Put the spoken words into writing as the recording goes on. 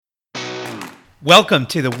Welcome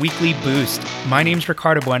to the Weekly Boost. My name's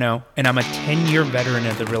Ricardo Bueno, and I'm a 10-year veteran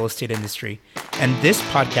of the real estate industry. And this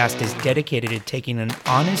podcast is dedicated to taking an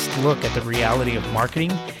honest look at the reality of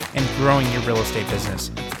marketing and growing your real estate business.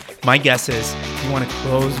 My guess is you want to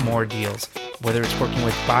close more deals, whether it's working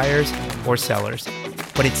with buyers or sellers.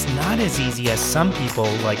 But it's not as easy as some people,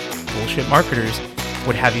 like bullshit marketers,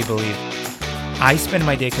 would have you believe. I spend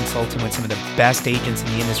my day consulting with some of the best agents in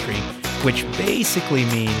the industry, which basically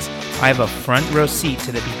means I have a front row seat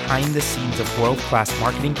to the behind the scenes of world-class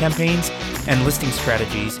marketing campaigns and listing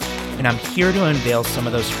strategies, and I'm here to unveil some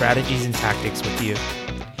of those strategies and tactics with you.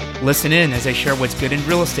 Listen in as I share what's good in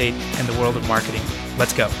real estate and the world of marketing.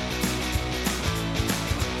 Let's go.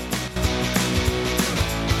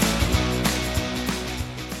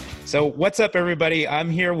 So what's up, everybody? I'm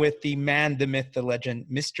here with the man, the myth, the legend,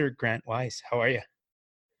 Mr. Grant Wise. How are you?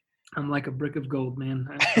 I'm like a brick of gold, man.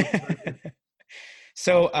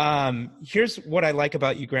 So here's what I like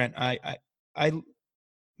about you, Grant.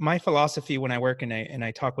 My philosophy when I work and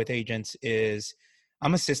I talk with agents is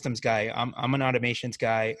I'm a systems guy. I'm an automations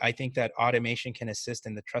guy. I think that automation can assist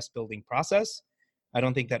in the trust building process. I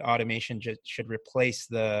don't think that automation should replace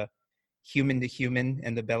the human to human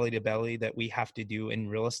and the belly to belly that we have to do in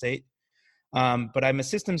real estate. But I'm a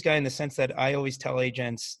systems guy in the sense that I always tell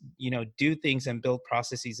agents, do things and build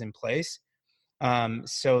processes in place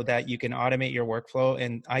so that you can automate your workflow.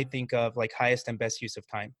 And I think of like highest and best use of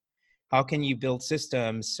time. How can you build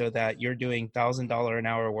systems so that you're doing $1,000 an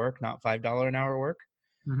hour work, not $5 an hour work?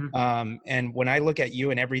 Mm-hmm. And when I look at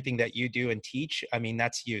you and everything that you do and teach, I mean,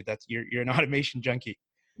 that's you. You're an automation junkie.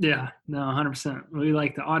 Yeah, no, 100%. We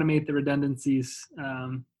like to automate the redundancies.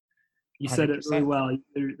 You said 100%. It really well.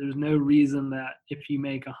 There's no reason that if you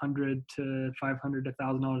make $100 to $500 to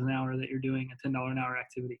 $1,000 an hour that you're doing a $10 an hour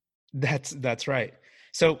activity. That's right.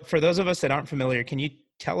 So for those of us that aren't familiar, can you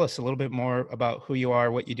tell us a little bit more about who you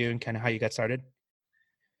are, what you do, and kind of how you got started?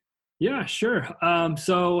 Yeah, sure.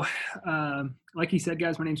 Like you said,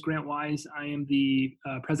 guys, my name's Grant Wise. I am the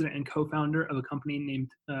president and co-founder of a company named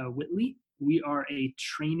Whitley. We are a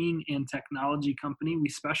training and technology company. We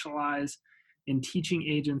specialize in teaching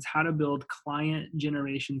agents how to build client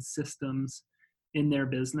generation systems in their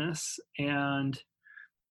business. And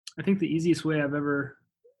I think the easiest way I've ever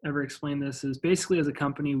explained this is basically as a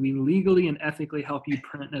company, we legally and ethically help you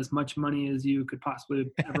print as much money as you could possibly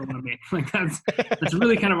ever want to make. Like that's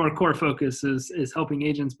really kind of our core focus is helping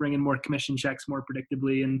agents bring in more commission checks more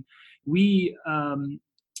predictably. And we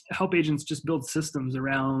help agents just build systems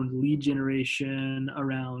around lead generation,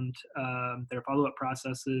 around their follow-up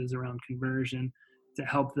processes, around conversion, to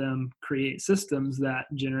help them create systems that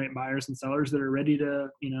generate buyers and sellers that are ready to,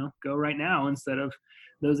 go right now instead of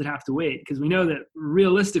those that have to wait. Because we know that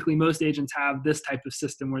realistically, most agents have this type of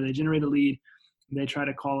system where they generate a lead, they try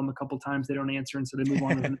to call them a couple times, they don't answer, and so they move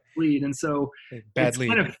on to the next lead. And so it's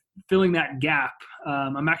kind of filling that gap.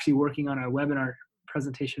 I'm actually working on a webinar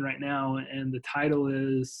presentation right now, and the title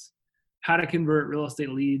is How to Convert Real Estate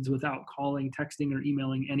Leads Without Calling, Texting, or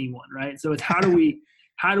Emailing Anyone, right? So it's how do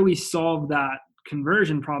we solve that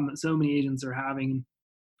conversion problem that so many agents are having?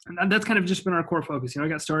 And that's kind of just been our core focus. I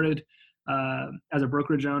got started as a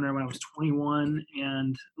brokerage owner when I was 21,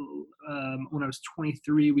 and when I was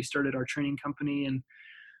 23, we started our training company, and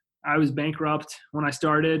I was bankrupt when I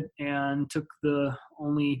started and took the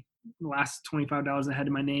only last $25 I had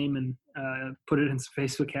in my name and put it in some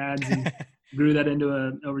Facebook ads and grew that into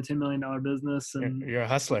a over $10 million business. And you're a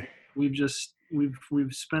hustler. We've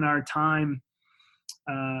spent our time,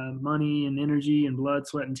 money and energy and blood,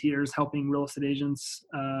 sweat and tears helping real estate agents,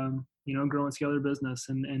 grow and scale their business.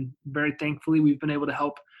 And very thankfully, we've been able to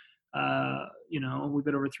help, we've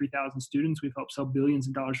got over 3,000 students. We've helped sell billions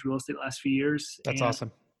of dollars of real estate the last few years. That's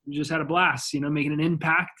awesome. We just had a blast, making an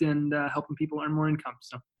impact and helping people earn more income.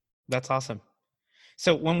 So that's awesome.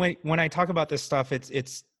 So when I talk about this stuff,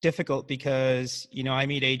 it's difficult because, I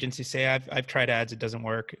meet agents who say I've tried ads, it doesn't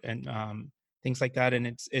work, and things like that. And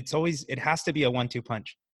it has to be a 1-2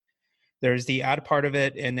 punch. There's the ad part of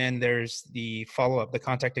it, and then there's the follow-up, the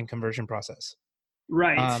contact and conversion process.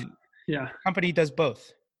 Right. Yeah. Company does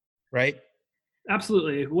both, right?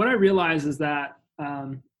 Absolutely. What I realized is that,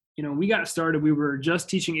 we got started, we were just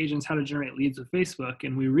teaching agents how to generate leads with Facebook,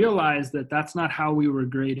 and we realized that that's not how we were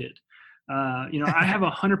graded. I have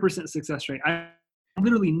 100% success rate. I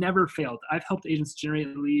literally never failed. I've helped agents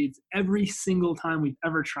generate leads every single time we've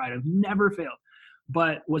ever tried. I've never failed,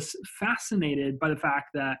 but was fascinated by the fact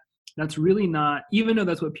that that's really not, even though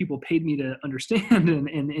that's what people paid me to understand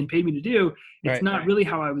and paid me to do, it's not really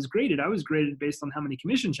how I was graded. I was graded based on how many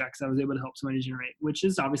commission checks I was able to help somebody generate, which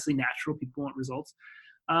is obviously natural. People want results.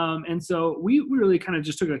 And so we really kind of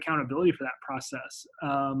just took accountability for that process.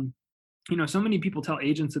 So many people tell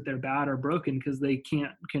agents that they're bad or broken because they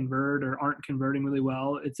can't convert or aren't converting really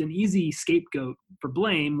well. It's an easy scapegoat for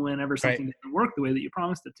blame whenever something doesn't work the way that you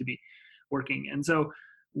promised it to be working. And so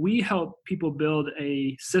we help people build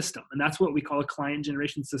a system, and that's what we call a client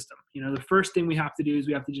generation system. The first thing we have to do is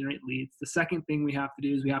we have to generate leads. The second thing we have to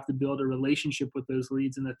do is we have to build a relationship with those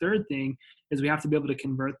leads. And the third thing is we have to be able to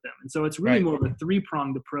convert them. And so it's really more of a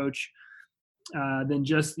three-pronged approach than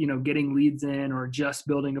just, getting leads in or just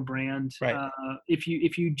building a brand. If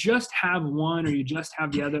you just have one or you just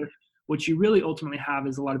have the other, what you really ultimately have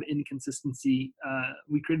is a lot of inconsistency.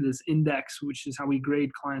 We created this index, which is how we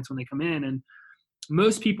grade clients when they come in. And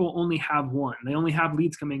most people only have one. They only have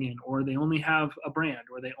leads coming in, or they only have a brand,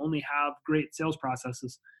 or they only have great sales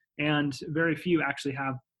processes. And very few actually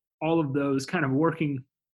have all of those kind of working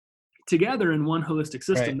together in one holistic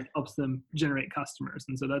system that helps them generate customers.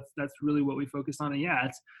 And so that's really what we focus on. And yeah,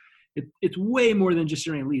 it's way more than just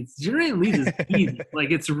generating leads. Generating leads is easy.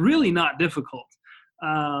 Like, it's really not difficult.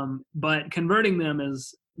 But converting them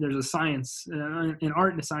there's a science, an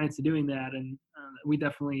art and a science to doing that. And we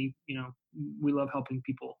definitely, we love helping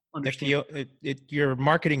people understand. Your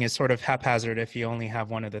marketing is sort of haphazard if you only have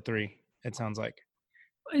one of the three, it sounds like.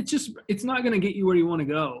 It's not going to get you where you want to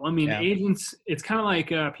go. I mean, agents, it's kind of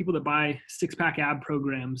like people that buy 6-pack ab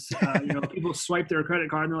programs. People swipe their credit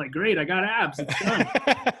card and they're like, great, I got abs. It's done.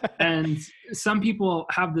 And some people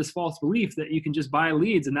have this false belief that you can just buy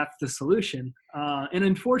leads and that's the solution. And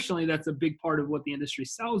unfortunately, that's a big part of what the industry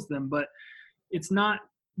sells them, but it's not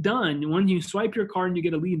done. When you swipe your card and you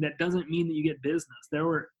get a lead, that doesn't mean that you get business. There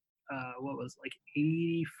were,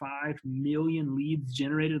 85 million leads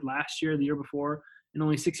generated last year, the year before, and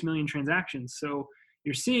only 6 million transactions. So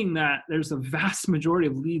you're seeing that there's a vast majority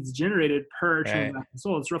of leads generated per transaction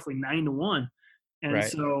sold. It's roughly 9 to 1. And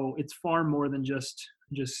so it's far more than just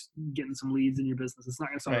getting some leads in your business. It's not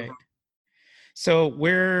going to solve it. So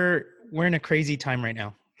we're in a crazy time right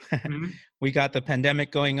now. Mm-hmm. We got the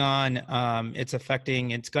pandemic going on. It's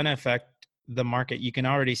going to affect the market. You can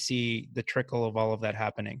already see the trickle of all of that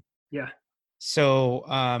happening. Yeah. So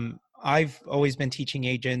I've always been teaching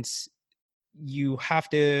agents, you have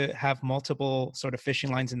to have multiple sort of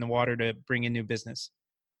fishing lines in the water to bring in new business.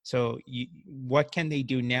 So what can they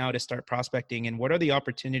do now to start prospecting, and what are the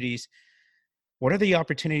opportunities? What are the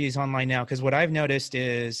opportunities online now? Because what I've noticed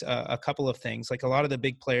is a couple of things. Like, a lot of the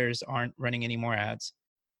big players aren't running any more ads.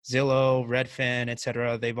 Zillow, Redfin, et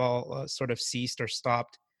cetera, they've all sort of ceased or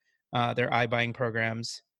stopped their iBuying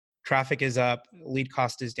programs. Traffic is up, lead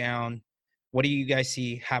cost is down. What do you guys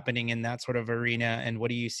see happening in that sort of arena? And what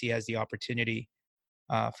do you see as the opportunity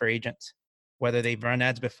for agents, whether they've run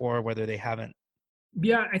ads before or whether they haven't?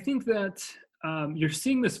 Yeah, I think that you're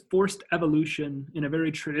seeing this forced evolution in a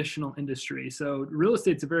very traditional industry. So real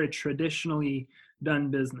estate's a very traditionally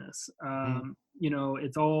done business.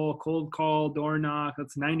 It's all cold call, door knock.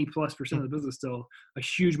 That's 90+% of the business still. A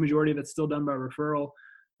huge majority of it's still done by referral.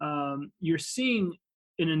 You're seeing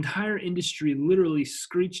an entire industry literally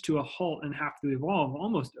screech to a halt and have to evolve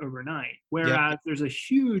almost overnight. Whereas there's a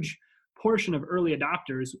huge portion of early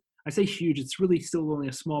adopters. I say huge, it's really still only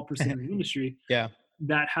a small percent of the industry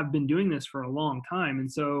that have been doing this for a long time.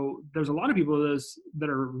 And so there's a lot of people that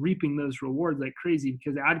are reaping those rewards like crazy,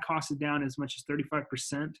 because the ad cost is down as much as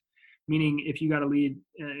 35%. Meaning if you got a lead,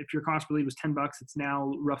 if your cost per lead was $10, it's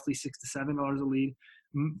now roughly $6 to $7 a lead.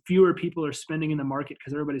 Fewer people are spending in the market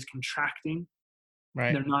because everybody's contracting.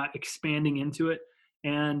 Right. They're not expanding into it.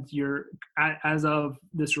 And you're, as of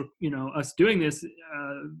this, us doing this,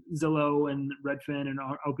 Zillow and Redfin and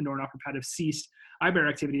Opendoor and OfferPad have ceased iBuyer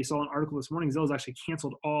activity. I saw an article this morning. Zillow's actually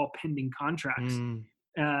canceled all pending contracts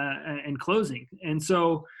and closing. And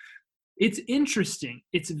so it's interesting.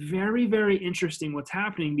 It's very, very interesting what's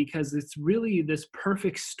happening, because it's really this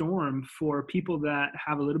perfect storm for people that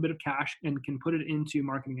have a little bit of cash and can put it into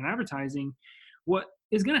marketing and advertising. What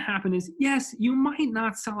is going to happen is, yes, you might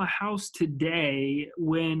not sell a house today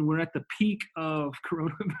when we're at the peak of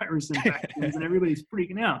coronavirus infections and everybody's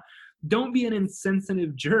freaking out. Don't be an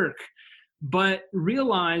insensitive jerk, but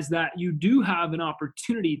realize that you do have an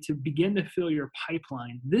opportunity to begin to fill your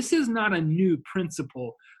pipeline. This is not a new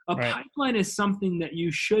principle. A pipeline is something that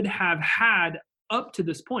you should have had up to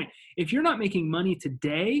this point. If you're not making money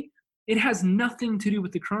today, it has nothing to do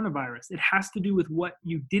with the coronavirus. It has to do with what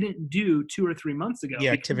you didn't do 2 or 3 months ago. The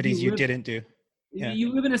activities you didn't do. Yeah.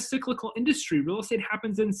 You live in a cyclical industry. Real estate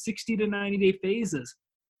happens in 60 to 90-day phases.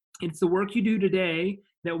 It's the work you do today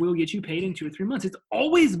that will get you paid in 2 or 3 months. It's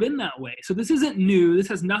always been that way. So this isn't new. This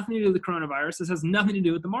has nothing to do with the coronavirus. This has nothing to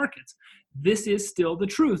do with the markets. This is still the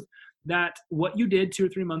truth. that what you did 2 or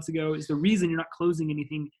 3 months ago is the reason you're not closing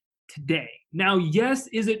anything today. Now, yes,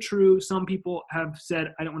 is it true? Some people have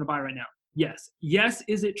said, I don't want to buy right now. Yes. Yes,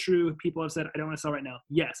 is it true? People have said, I don't want to sell right now.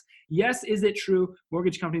 Yes. Yes, is it true?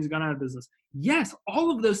 Mortgage companies have gone out of business. Yes, all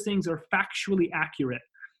of those things are factually accurate.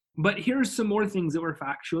 But here's some more things that were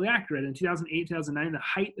factually accurate. In 2008, 2009, the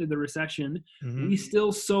height of the recession, we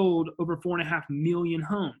still sold over 4.5 million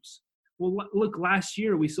homes. Well, look, last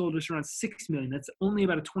year we sold just around 6 million. That's only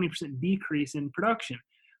about a 20% decrease in production.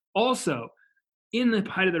 Also, in the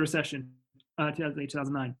height of the recession, 2008,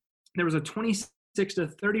 2009, there was a 26 to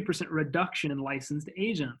 30% reduction in licensed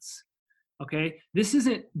agents. Okay, this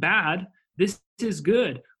isn't bad. This is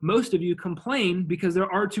good. Most of you complain because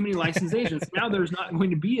there are too many licensed agents. Now there's not going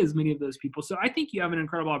to be as many of those people. So I think you have an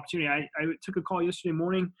incredible opportunity. I took a call yesterday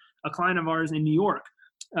morning, a client of ours in New York.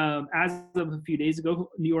 As of a few days ago,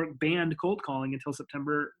 New York banned cold calling until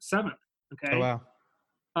September 7th. Okay. Oh,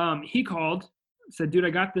 wow. He called, said, dude, I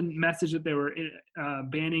got the message that they were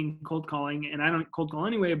banning cold calling, and I don't cold call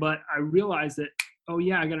anyway, but I realized that, oh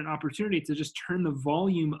yeah, I got an opportunity to just turn the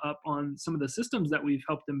volume up on some of the systems that we've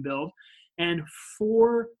helped them build. And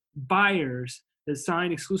 4 buyers that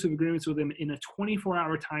signed exclusive agreements with them in a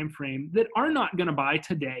 24-hour time frame that are not going to buy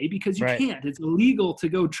today because you can't. It's illegal to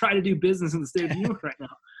go try to do business in the state of New York right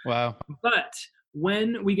now. Wow. But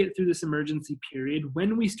when we get through this emergency period,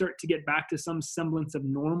 when we start to get back to some semblance of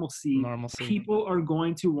normalcy, people are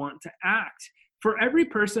going to want to act. For every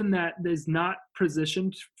person that is not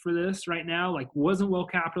positioned for this right now, like wasn't well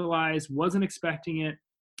capitalized, wasn't expecting it,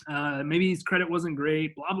 maybe his credit wasn't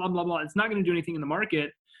great, blah, blah, blah, blah. It's not going to do anything in the market.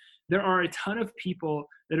 There are a ton of people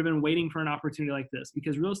that have been waiting for an opportunity like this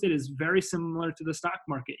because real estate is very similar to the stock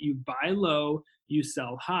market. You buy low, you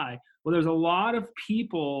sell high. Well, there's a lot of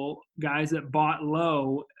people, guys, that bought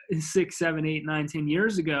low 6, 7, 8, 9, 10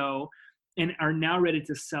 years ago and are now ready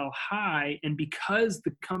to sell high. And because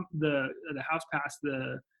the House passed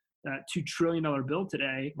the $2 trillion bill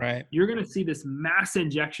today, you're going to see this mass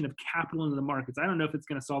injection of capital into the markets. I don't know if it's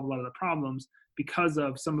going to solve a lot of the problems because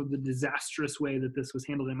of some of the disastrous way that this was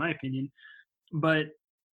handled, in my opinion. But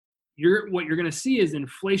what you're going to see is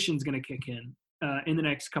inflation's going to kick in the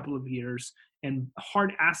next couple of years, and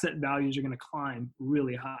hard asset values are going to climb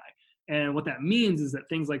really high. And what that means is that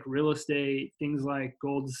things like real estate, things like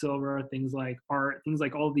gold and silver, things like art, things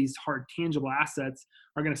like all of these hard tangible assets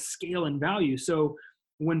are going to scale in value. So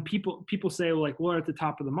when people say, like, well, we're at the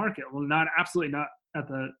top of the market, well, absolutely not at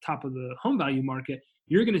the top of the home value market.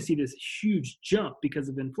 You're going to see this huge jump because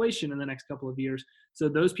of inflation in the next couple of years. So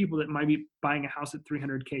those people that might be buying a house at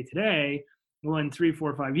 $300K today, well, in 3,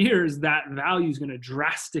 4, 5 years, that value is going to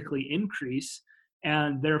drastically increase.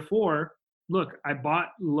 And therefore, look, I bought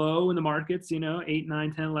low in the markets, 8,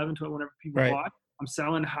 9, 10, 11, 12, whatever people bought. I'm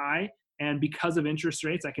selling high. And because of interest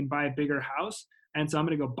rates, I can buy a bigger house. And so I'm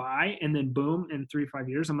going to go buy, and then boom, in 3 or 5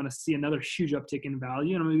 years, I'm going to see another huge uptick in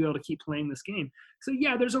value, and I'm going to be able to keep playing this game. So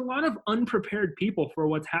yeah, there's a lot of unprepared people for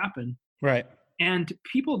what's happened. Right. And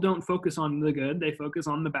people don't focus on the good, they focus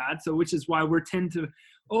on the bad. So which is why we tend to,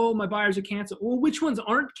 oh, my buyers are canceling. Well, which ones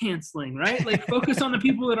aren't canceling, right? Like focus on the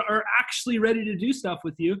people that are actually ready to do stuff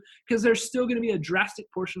with you, because there's still going to be a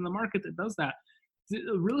drastic portion of the market that does that.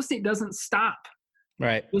 Real estate doesn't stop.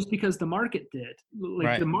 Right. Just because the market did.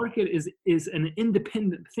 Like the market is an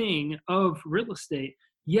independent thing of real estate.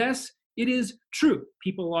 Yes, it is true.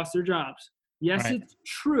 People lost their jobs. Yes, it's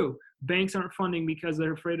true. Banks aren't funding because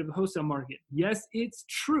they're afraid of the wholesale market. Yes, it's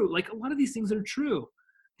true. Like a lot of these things are true.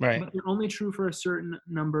 Right. But they're only true for a certain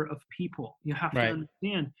number of people. You have to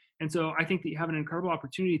understand. And so I think that you have an incredible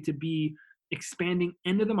opportunity to be expanding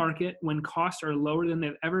into the market when costs are lower than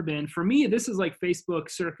they've ever been. For me, this is like Facebook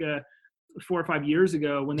circa 4 or 5 years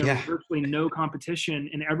ago when there was virtually no competition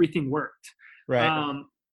and everything worked. Right.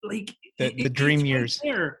 Like the dream years.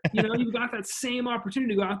 There, you've got that same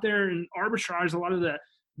opportunity to go out there and arbitrage a lot of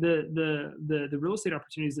the real estate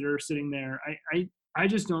opportunities that are sitting there. I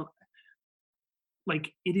just don't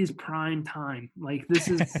like. It is prime time. Like this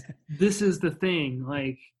is the thing.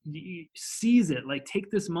 Like seize it. Like take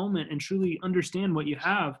this moment and truly understand what you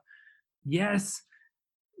have. Yes.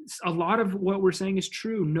 A lot of what we're saying is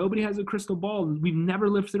true. Nobody has a crystal ball. We've never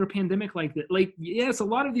lived through a pandemic like that. Like, yes, a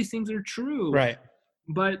lot of these things are true. Right.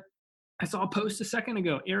 But I saw a post a second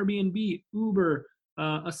ago, Airbnb, Uber,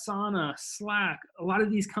 Asana, Slack, a lot of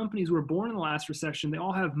these companies were born in the last recession. They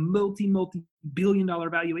all have multi-billion-dollar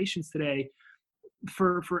valuations today.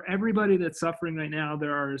 For everybody that's suffering right now,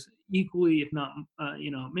 there are equally, if not,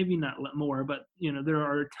 maybe not more, but, there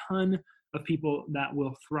are a ton of people that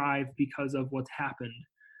will thrive because of what's happened.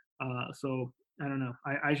 So I don't know.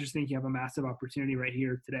 I just think you have a massive opportunity right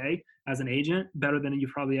here today as an agent, better than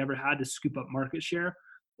you've probably ever had to scoop up market share.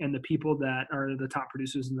 And the people that are the top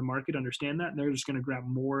producers in the market understand that, and they're just going to grab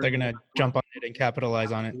more They're and going more. to jump on it and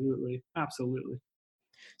capitalize on it. Absolutely. Absolutely.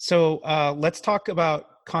 So let's talk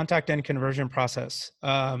about contact and conversion process.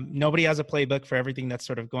 Nobody has a playbook for everything that's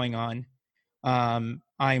sort of going on.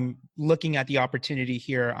 I'm looking at the opportunity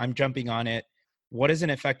here. I'm jumping on it. What does an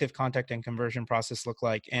effective contact and conversion process look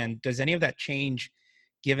like? And does any of that change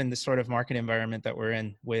given the sort of market environment that we're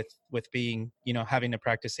in with being, having to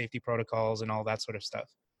practice safety protocols and all that sort of stuff?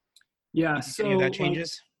 Yeah. You think any of that So like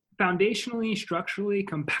changes? foundationally, structurally,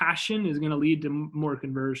 compassion is going to lead to more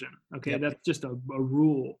conversion. Okay. Yep. That's just a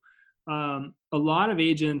rule. A lot of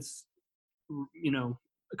agents,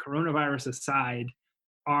 coronavirus aside,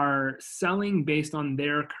 are selling based on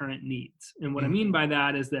their current needs. And what I mean by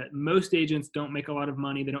that is that most agents don't make a lot of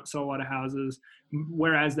money. They don't sell a lot of houses,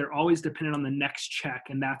 whereas they're always dependent on the next check.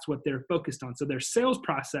 And that's what they're focused on. So their sales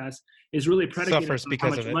process is really predicated Suffers on how because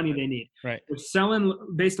much of it. money they need. Right. They're selling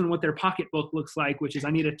based on what their pocketbook looks like, which is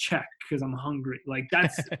I need a check because I'm hungry. Like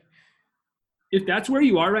if that's where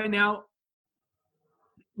you are right now,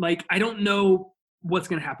 like I don't know what's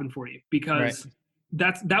going to happen for you because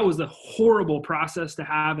that was a horrible process to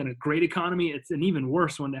have in a great economy. It's an even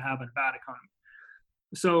worse one to have in a bad economy.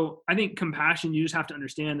 So I think compassion, you just have to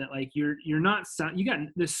understand that like you're not, you got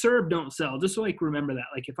the serve, don't sell. Just so like remember that.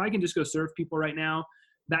 Like if I can just go serve people right now,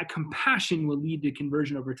 that compassion will lead to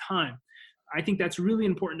conversion over time. I think that's really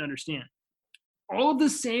important to understand. All of the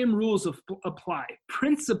same rules apply.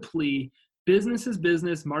 Principally, business is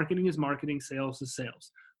business, marketing is marketing, sales is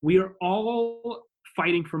sales. We are all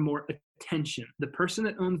fighting for more attention. The person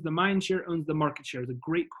that owns the mind share owns the market share. It's a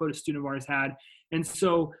great quote a student of ours had. And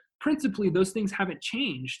so principally, those things haven't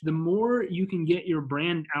changed. The more you can get your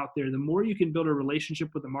brand out there, the more you can build a relationship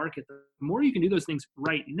with the market, the more you can do those things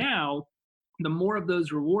right now, the more of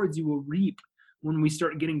those rewards you will reap when we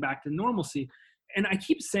start getting back to normalcy. And I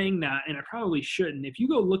keep saying that, and I probably shouldn't. If you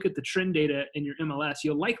go look at the trend data in your MLS,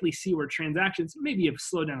 you'll likely see where transactions maybe have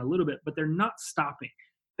slowed down a little bit, but they're not stopping.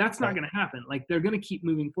 That's not going to happen. Like they're going to keep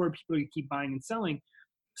moving forward. People are going to keep buying and selling.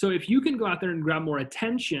 So if you can go out there and grab more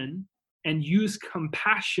attention and use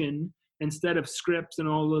compassion instead of scripts and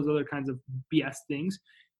all those other kinds of BS things,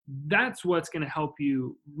 that's what's going to help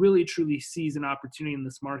you really truly seize an opportunity in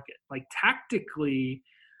this market. Like tactically,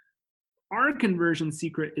 our conversion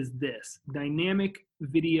secret is this: dynamic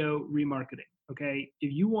video remarketing. Okay.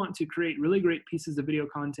 If you want to create really great pieces of video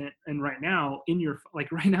content, and right now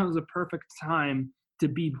right now is a perfect time to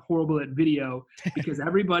be horrible at video because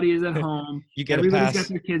everybody is at home. You get everybody's got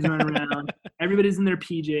their kids running around. Everybody's in their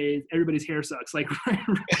PJs. Everybody's hair sucks. Like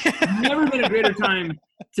never been a greater time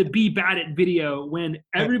to be bad at video when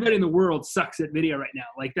everybody in the world sucks at video right now.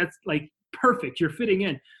 Like that's like perfect. You're fitting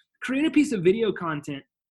in. Create a piece of video content.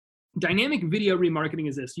 Dynamic video remarketing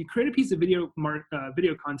is this: you create a piece of video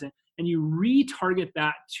content and you retarget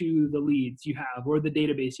that to the leads you have or the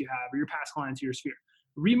database you have or your past clients or your sphere.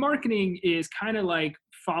 Remarketing is kind of like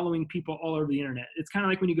following people all over the internet. It's kind of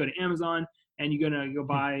like when you go to Amazon and you're going to go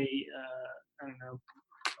buy, I don't know,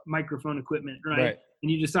 microphone equipment, right?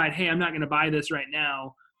 And you decide, hey, I'm not going to buy this right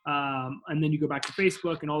now. And then you go back to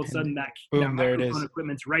Facebook and all of a sudden that microphone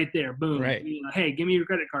equipment's right there. Boom. Right. Hey, give me your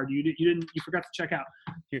credit card. You forgot to check out.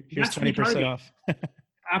 Here's 20% off.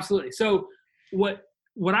 Absolutely. So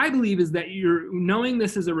what I believe is that you're knowing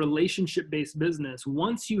this is a relationship-based business.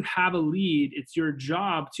 Once you have a lead, it's your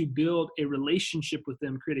job to build a relationship with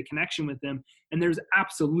them, create a connection with them. And there's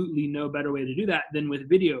absolutely no better way to do that than with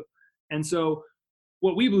video. And so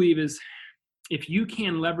what we believe is if you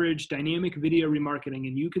can leverage dynamic video remarketing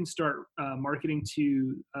and you can start marketing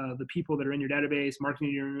to the people that are in your database,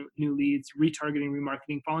 marketing your new leads, retargeting,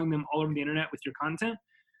 remarketing, following them all over the internet with your content,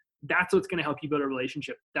 that's what's going to help you build a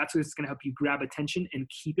relationship. That's what's going to help you grab attention and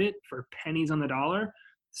keep it for pennies on the dollar.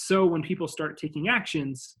 So when people start taking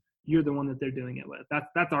actions, you're the one that they're doing it with.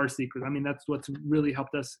 That's our secret. I mean, that's what's really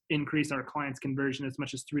helped us increase our clients' conversion as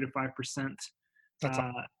much as 3 to 5%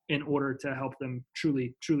 in order to help them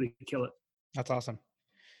truly, truly kill it. That's awesome.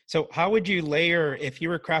 So how would you layer, if you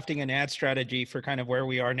were crafting an ad strategy for kind of where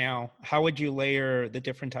we are now, how would you layer the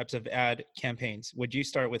different types of ad campaigns? Would you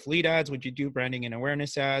start with lead ads? Would you do branding and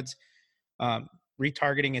awareness ads?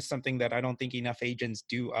 Retargeting is something that I don't think enough agents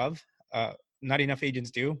do of. Not enough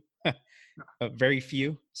agents do, very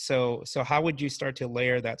few. So how would you start to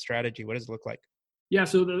layer that strategy? What does it look like? Yeah.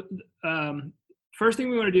 So the first thing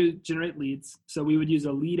we want to do is generate leads. So we would use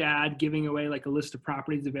a lead ad giving away like a list of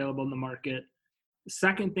properties available in the market. The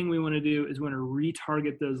second thing we want to do is we want to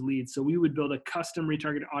retarget those leads. So we would build a custom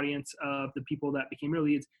retargeted audience of the people that became your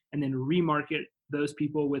leads and then remarket those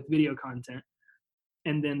people with video content.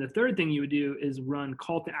 And then the third thing you would do is run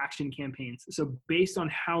call to action campaigns. So based on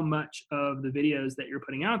how much of the videos that you're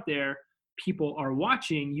putting out there people are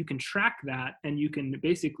watching, you can track that, and you can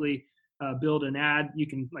basically build an ad. You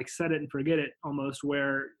can like set it and forget it almost,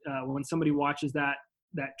 where when somebody watches that,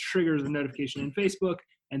 that triggers a notification in Facebook,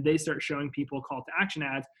 and they start showing people call to action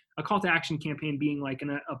ads. A call to action campaign being like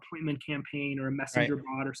an appointment campaign or a messenger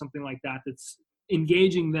bot or something like that, that's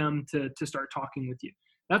engaging them to start talking with you.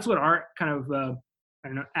 That's what our kind of I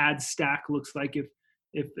don't know, ad stack looks like,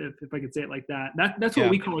 if I could say it like that. That's what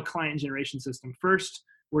we call a client generation system. First,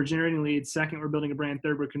 we're generating leads. Second, we're building a brand.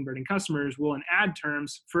 Third, we're converting customers. Well, in ad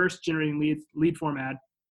terms, first, generating leads, lead form ad.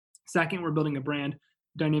 Second, we're building a brand,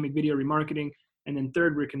 dynamic video remarketing. And then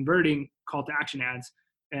third, we're converting call to action ads.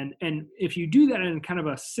 And if you do that in kind of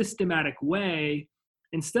a systematic way,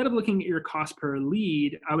 instead of looking at your cost per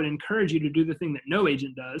lead, I would encourage you to do the thing that no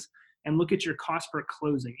agent does and look at your cost per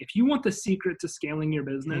closing. If you want the secret to scaling your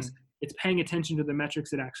business, it's paying attention to the metrics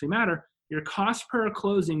that actually matter. Your cost per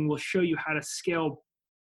closing will show you how to scale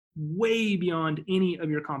way beyond any of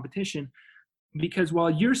your competition. Because while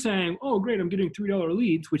you're saying, oh, great, I'm getting $3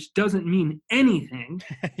 leads, which doesn't mean anything.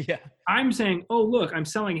 I'm saying, oh, look, I'm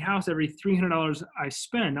selling a house every $300 I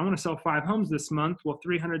spend. I want to sell 5 homes this month. Well,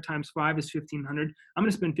 300 times 5 is 1,500. I'm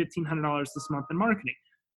going to spend $1,500 this month in marketing.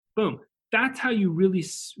 Boom. That's how you really,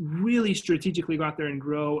 really strategically go out there and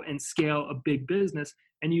grow and scale a big business.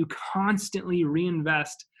 And you constantly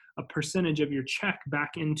reinvest a percentage of your check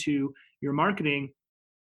back into your marketing.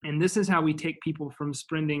 And this is how we take people from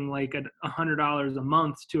spending like $100 a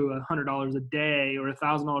month to $100 a day, or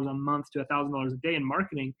 $1,000 a month to $1,000 a day in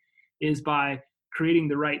marketing, is by creating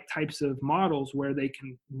the right types of models where they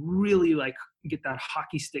can really like get that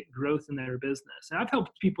hockey stick growth in their business. And I've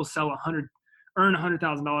helped people earn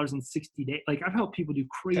 $100,000 in 60 days. Like I've helped people do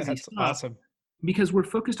crazy stuff. Awesome. Because we're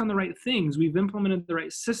focused on the right things. We've implemented the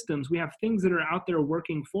right systems. We have things that are out there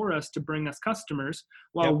working for us to bring us customers,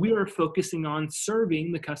 while we are focusing on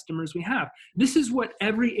serving the customers we have. This is what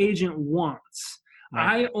every agent wants.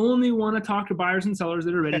 I only want to talk to buyers and sellers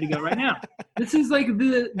that are ready to go right now. This is like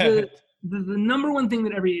the number one thing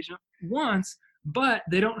that every agent wants, but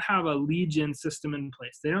they don't have a lead gen system in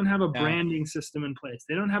place. They don't have a branding system in place.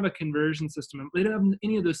 They don't have a conversion system. They don't have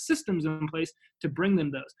any of those systems in place to bring them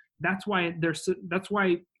those. That's why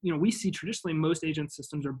we see traditionally most agent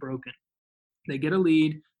systems are broken. They get a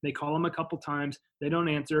lead, they call them a couple times, they don't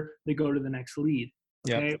answer, they go to the next lead.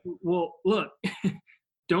 Okay. Well, look,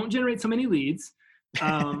 don't generate so many leads.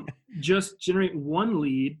 Just generate one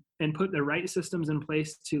lead and put the right systems in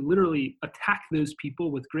place to literally attack those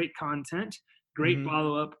people with great content, great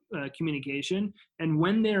follow-up communication. And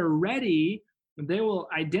when they're ready, they will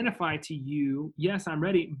identify to you, yes, I'm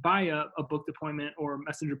ready, buy a booked appointment or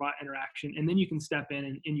messenger bot interaction, and then you can step in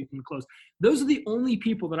and you can close. Those are the only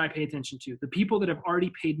people that I pay attention to, the people that have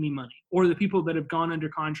already paid me money, or the people that have gone under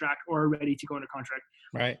contract or are ready to go under contract.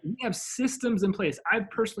 Right. We have systems in place. I've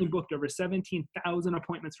personally booked over 17,000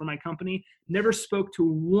 appointments for my company, never spoke to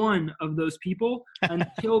one of those people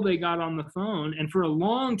until they got on the phone. And for a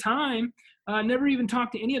long time, never even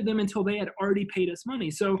talked to any of them until they had already paid us money.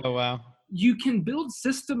 So you can build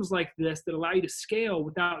systems like this that allow you to scale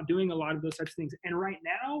without doing a lot of those types of things. And right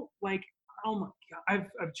now, like, oh my God,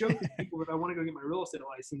 I've joked with people that I want to go get my real estate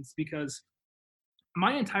license, because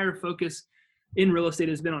my entire focus in real estate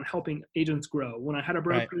has been on helping agents grow. When I had a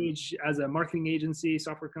brokerage as a marketing agency,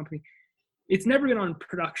 software company, it's never been on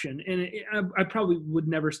production. And I probably would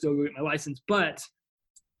never still go get my license, but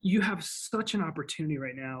you have such an opportunity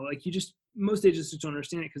right now. Like most agents just don't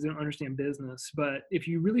understand it because they don't understand business. But if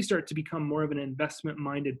you really start to become more of an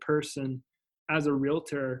investment-minded person as a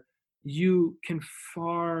realtor, you can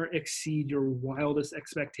far exceed your wildest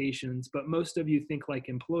expectations. But most of you think like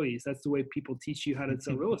employees. That's the way people teach you how to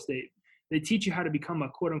sell real estate. They teach you how to become a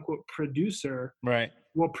quote unquote producer. Right.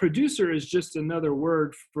 Well, producer is just another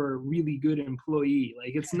word for really good employee.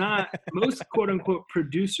 Like it's not, most quote unquote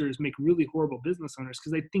producers make really horrible business owners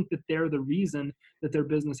because they think that they're the reason that their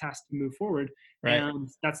business has to move forward. Right. And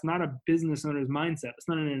that's not a business owner's mindset. It's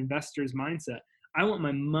not an investor's mindset. I want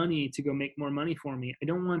my money to go make more money for me. I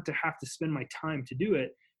don't want to have to spend my time to do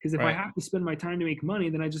it, because if I have to spend my time to make money,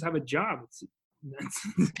 then I just have a job.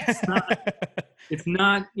 It's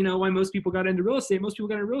not, why most people got into real estate. Most people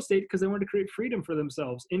got into real estate because they wanted to create freedom for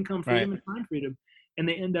themselves, income freedom and time freedom. And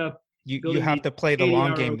they end up you have to play the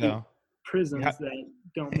long game though. Prisons that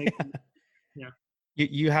don't make them,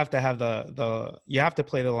 you have to have you have to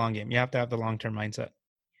play the long game. You have to have the long-term mindset.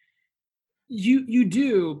 You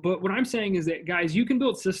do, but what I'm saying is that, guys, you can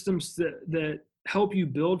build systems that help you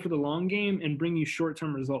build for the long game and bring you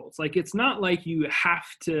short-term results. Like, it's not like you have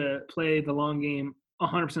to play the long game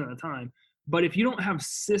 100% of the time, but if you don't have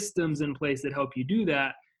systems in place that help you do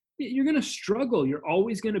that, you're going to struggle. You're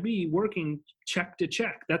always going to be working check to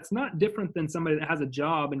check. That's not different than somebody that has a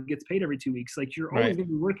job and gets paid every 2 weeks. Like, you're always going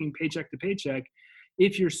to be working paycheck to paycheck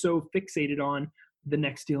if you're so fixated on the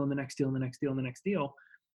next deal and the next deal and the next deal and the next deal.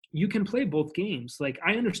 You can play both games. Like,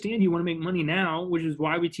 I understand you want to make money now, which is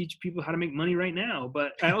why we teach people how to make money right now.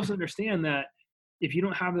 But I also understand that if you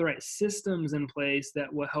don't have the right systems in place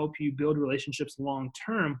that will help you build relationships long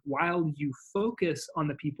term while you focus on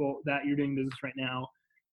the people that you're doing business right now,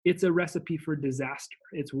 it's a recipe for disaster.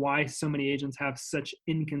 It's why so many agents have such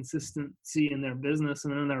inconsistency in their business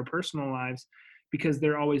and in their personal lives, because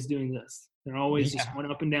they're always doing this. They're always just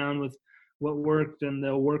going up and down with what worked, and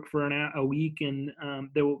they'll work for a week, and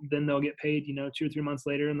then they'll get paid, 2 or 3 months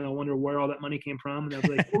later, and they'll wonder where all that money came from, and they'll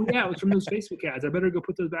be like, oh yeah, it was from those Facebook ads. I better go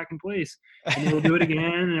put those back in place. And they'll do it again,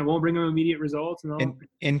 and it won't bring them immediate results. And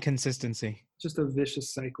inconsistency. Just a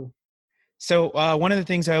vicious cycle. So one of the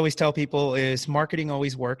things I always tell people is marketing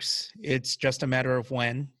always works. It's just a matter of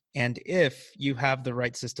when and if you have the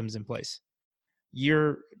right systems in place.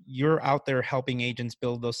 You're out there helping agents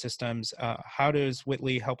build those systems. How does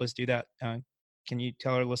Whitley help us do that? Can you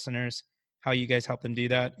tell our listeners how you guys help them do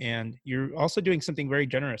that? And you're also doing something very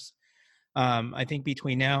generous. I think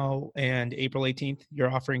between now and April 18th,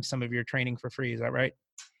 you're offering some of your training for free. Is that right?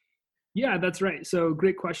 Yeah, that's right. So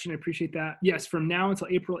great question. I appreciate that. Yes, from now until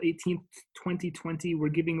April 18th, 2020, we're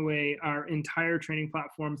giving away our entire training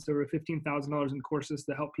platform. So over $15,000 in courses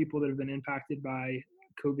to help people that have been impacted by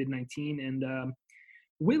COVID-19. And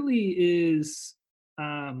Whitley is,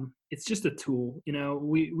 it's just a tool.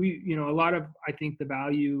 We a lot of, I think, the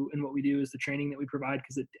value in what we do is the training that we provide,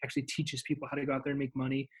 because it actually teaches people how to go out there and make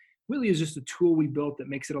money. Whitley is just a tool we built that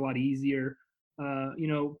makes it a lot easier.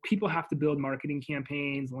 People have to build marketing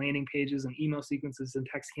campaigns, landing pages, and email sequences and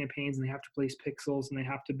text campaigns, and they have to place pixels, and they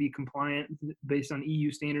have to be compliant based on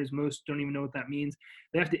EU standards. Most don't even know what that means.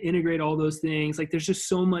 They have to integrate all those things. Like, there's just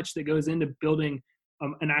so much that goes into building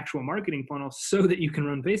an actual marketing funnel so that you can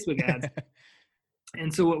run Facebook ads.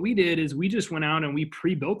 And so what we did is we just went out and we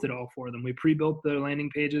pre-built it all for them. We pre-built their landing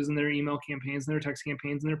pages and their email campaigns and their text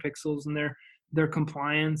campaigns and their pixels and their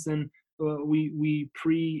compliance, and we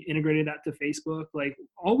pre-integrated that to Facebook. Like,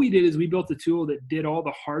 all we did is we built a tool that did all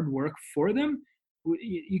the hard work for them.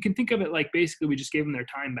 You can think of it like, basically we just gave them their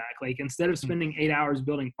time back. Like, instead of spending 8 hours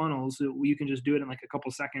building funnels, you can just do it in like a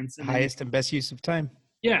couple seconds. And highest and best use of time.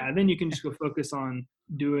 Yeah, then you can just go focus on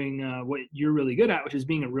doing what you're really good at, which is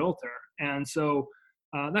being a realtor. And so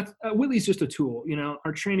that's Whitley's just a tool.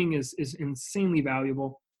 Our training is insanely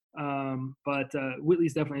valuable. But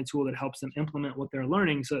Whitley's definitely a tool that helps them implement what they're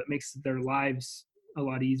learning, so it makes their lives a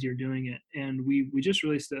lot easier doing it. And we just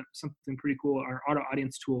released something pretty cool, our auto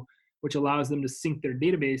audience tool, which allows them to sync their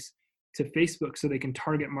database to Facebook so they can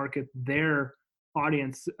target market their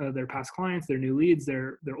audience, their past clients, their new leads,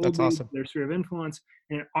 their old That's leads, awesome. their sphere of influence,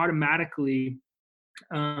 and it automatically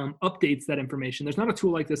updates that information. There's not a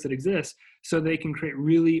tool like this that exists, so they can create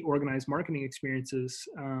really organized marketing experiences.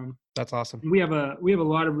 That's awesome. We have a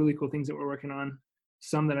lot of really cool things that we're working on.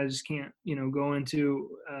 Some that I just can't go into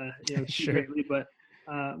Sure. greatly, but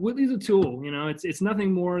Whitley's a tool. It's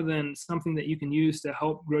nothing more than something that you can use to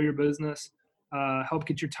help grow your business, help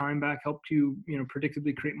get your time back, help you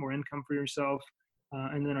predictably create more income for yourself.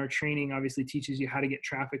 And then our training obviously teaches you how to get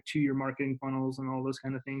traffic to your marketing funnels and all those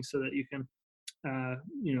kind of things so that you can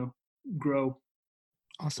grow.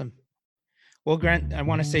 Awesome. Well, Grant, I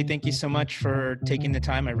want to say thank you so much for taking the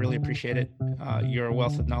time. I really appreciate it. You're a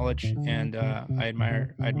wealth of knowledge, and I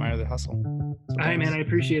admire the hustle. So Hi, man. I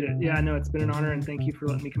appreciate it. Yeah, no, it's been an honor, and thank you for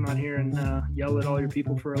letting me come out here and yell at all your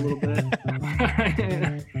people for a little bit.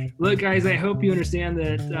 Look, guys, I hope you understand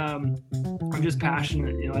that I'm just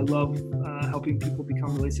passionate. I love helping people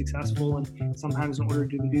become really successful, and sometimes in order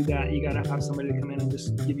to do that, you got to have somebody to come in and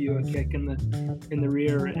just give you a kick in the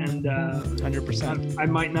rear. And 100%. I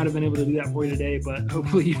might not have been able to do that for you today, but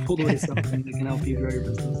hopefully you pulled away something that can help you grow your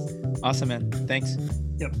business. Awesome, man. Thanks.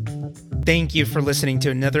 Yep. Thank you for listening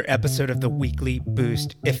to another episode of the Weekly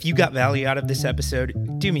Boost. If you got value out of this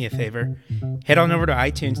episode, do me a favor. Head on over to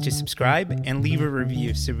iTunes to subscribe and leave a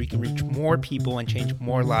review so we can reach more people and change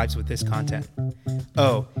more lives with this content.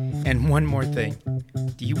 Oh, and one more thing.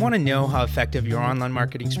 Do you want to know how effective your online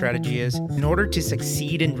marketing strategy is? In order to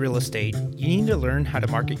succeed in real estate, you need to learn how to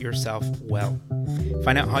market yourself well.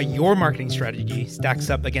 Find out how your marketing strategy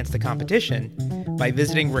stacks up against the competition by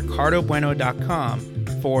visiting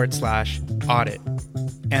ricardobueno.com/audit.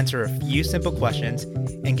 answer a few simple questions,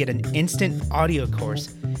 and get an instant audio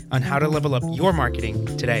course on how to level up your marketing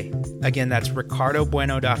today. Again, that's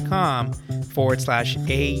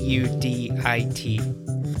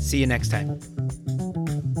ricardobueno.com/AUDIT. See you next time.